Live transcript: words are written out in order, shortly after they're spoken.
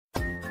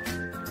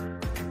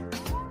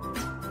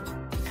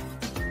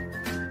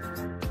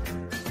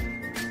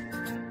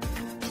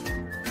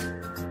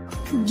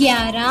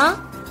11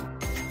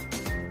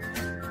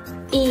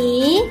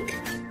 1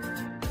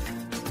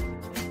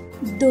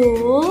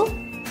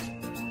 2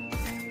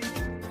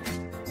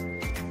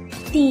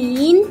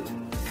 3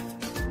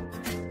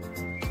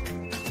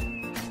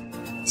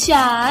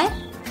 4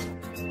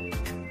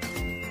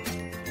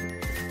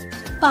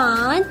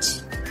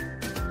 5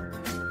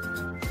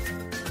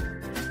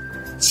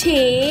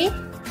 6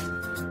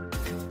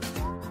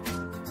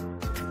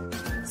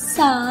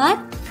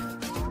 7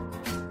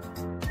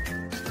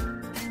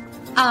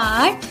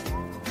 8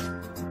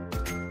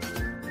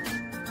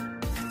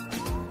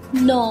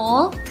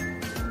 9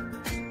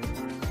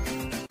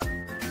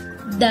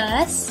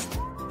 10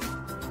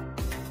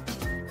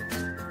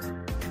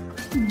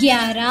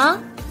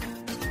 11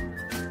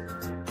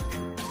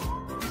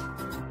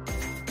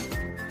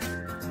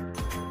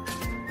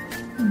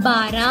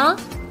 12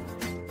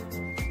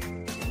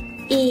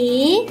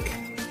 1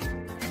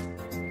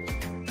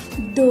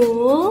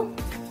 2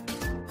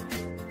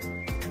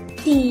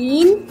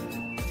 3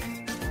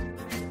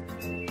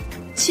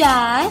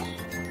 4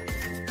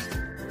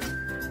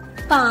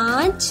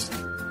 5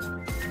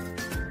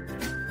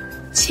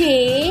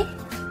 6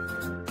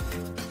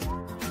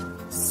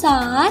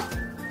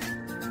 7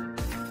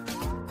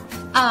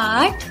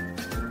 8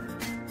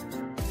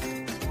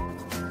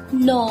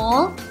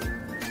 9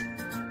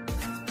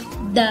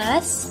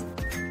 10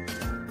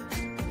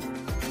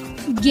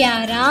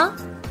 11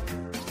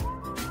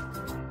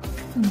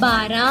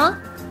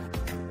 12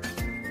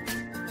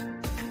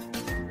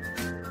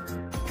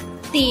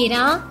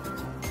 13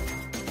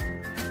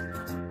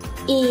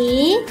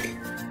 1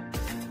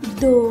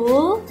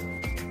 2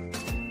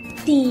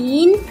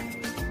 3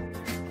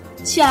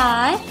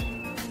 4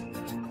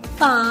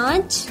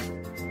 5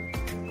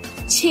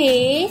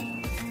 6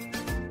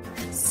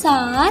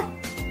 7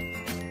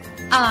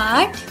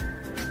 8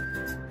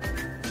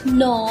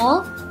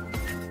 9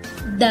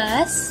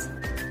 10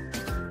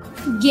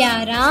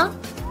 11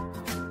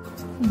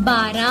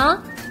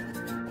 12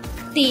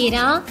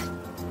 13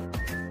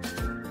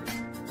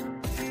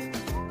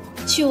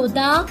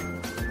 14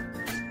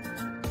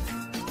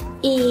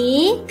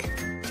 1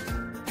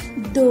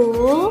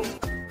 2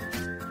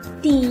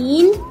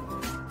 3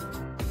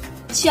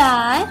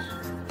 4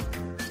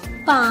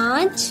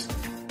 5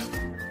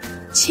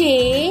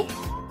 6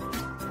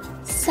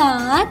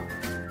 7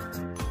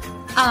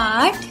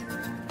 8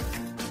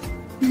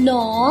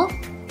 9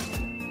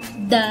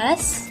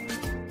 10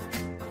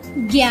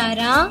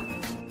 11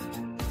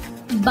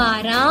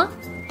 12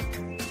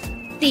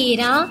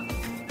 13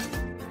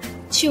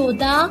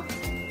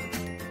 14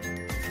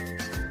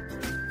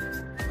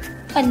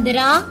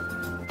 15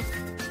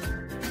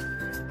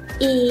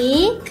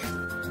 1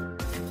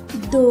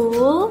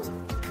 2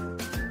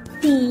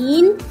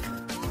 3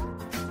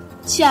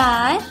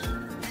 4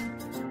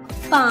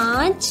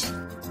 5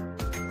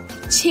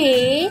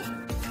 6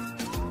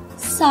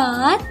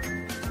 7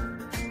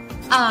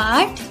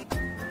 8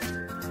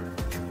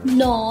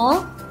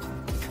 9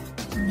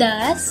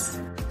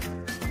 10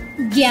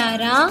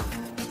 11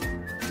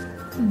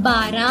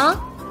 12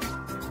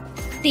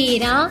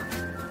 13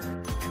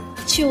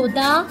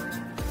 14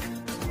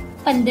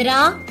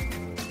 15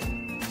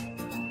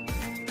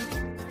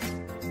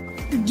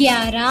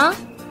 11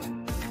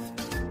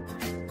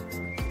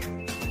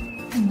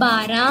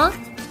 12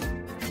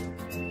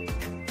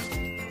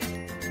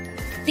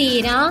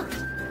 13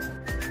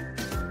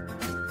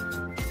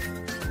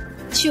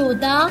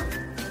 14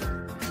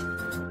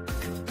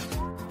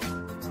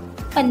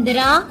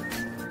 15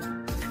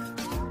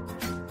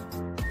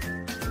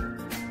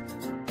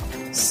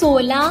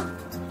 16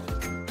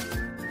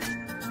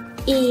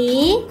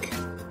 1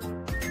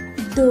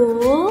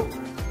 2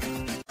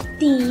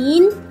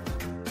 3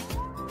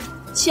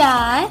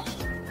 4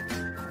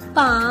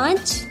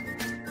 5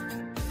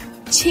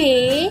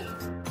 6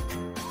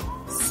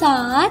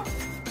 7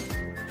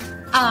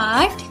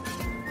 8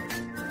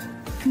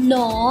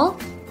 9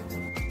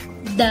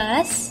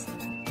 10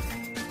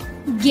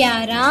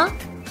 11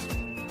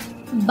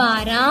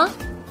 12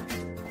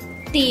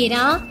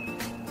 13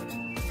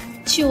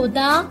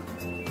 14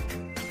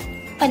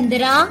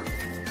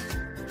 15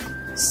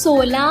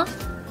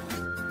 16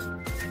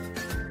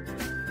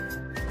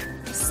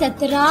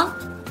 17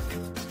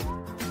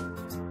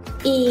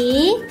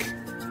 1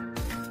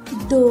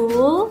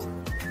 2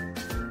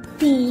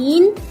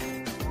 3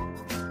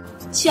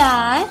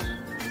 4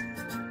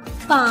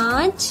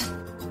 5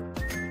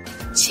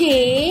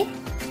 6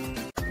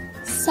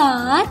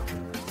 7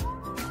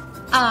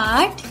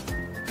 8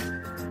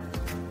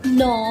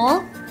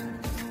 9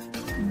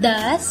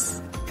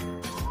 10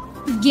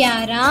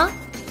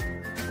 11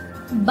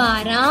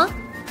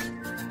 12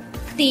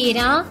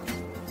 13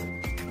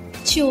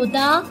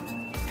 14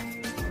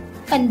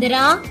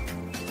 15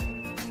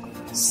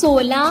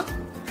 16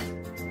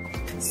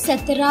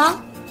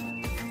 17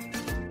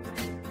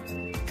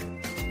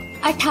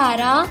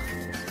 18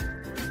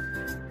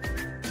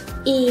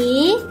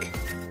 1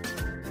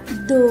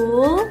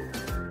 2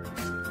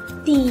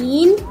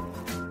 3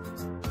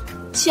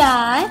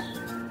 4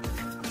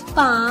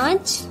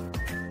 5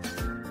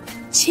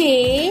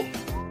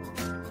 6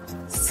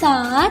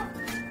 7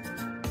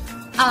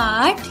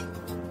 8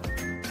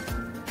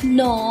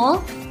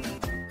 9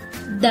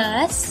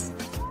 10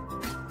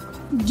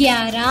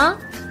 11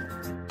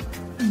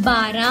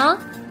 12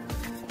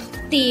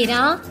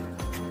 13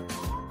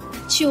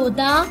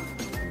 14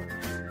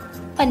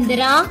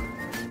 15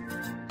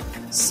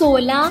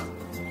 16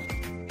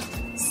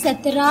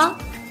 17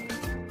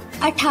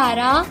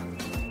 18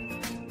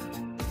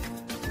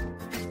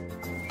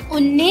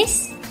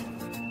 19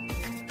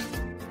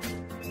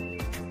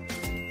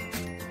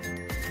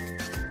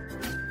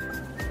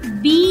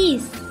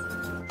 20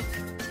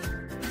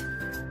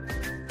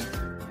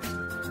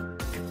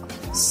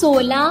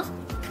 16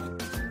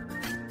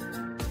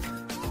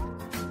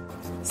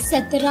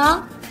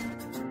 17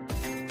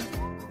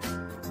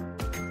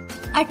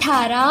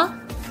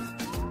 18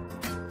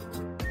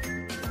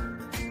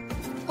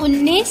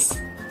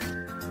 19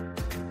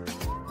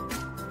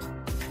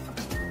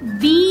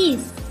 20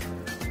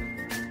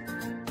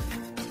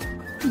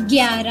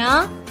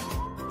 11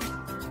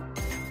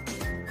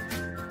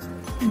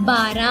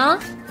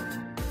 12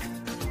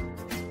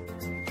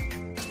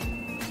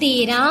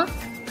 13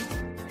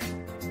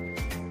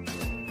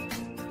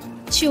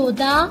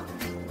 14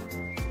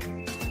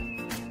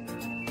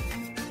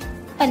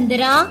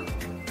 15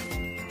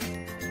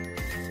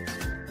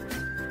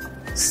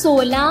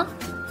 16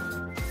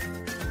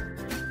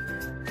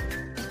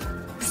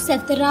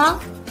 17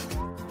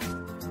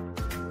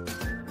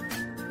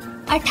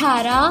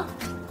 18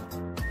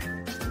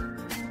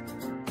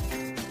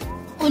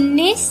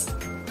 19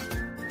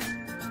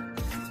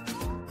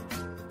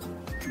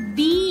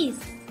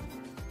 20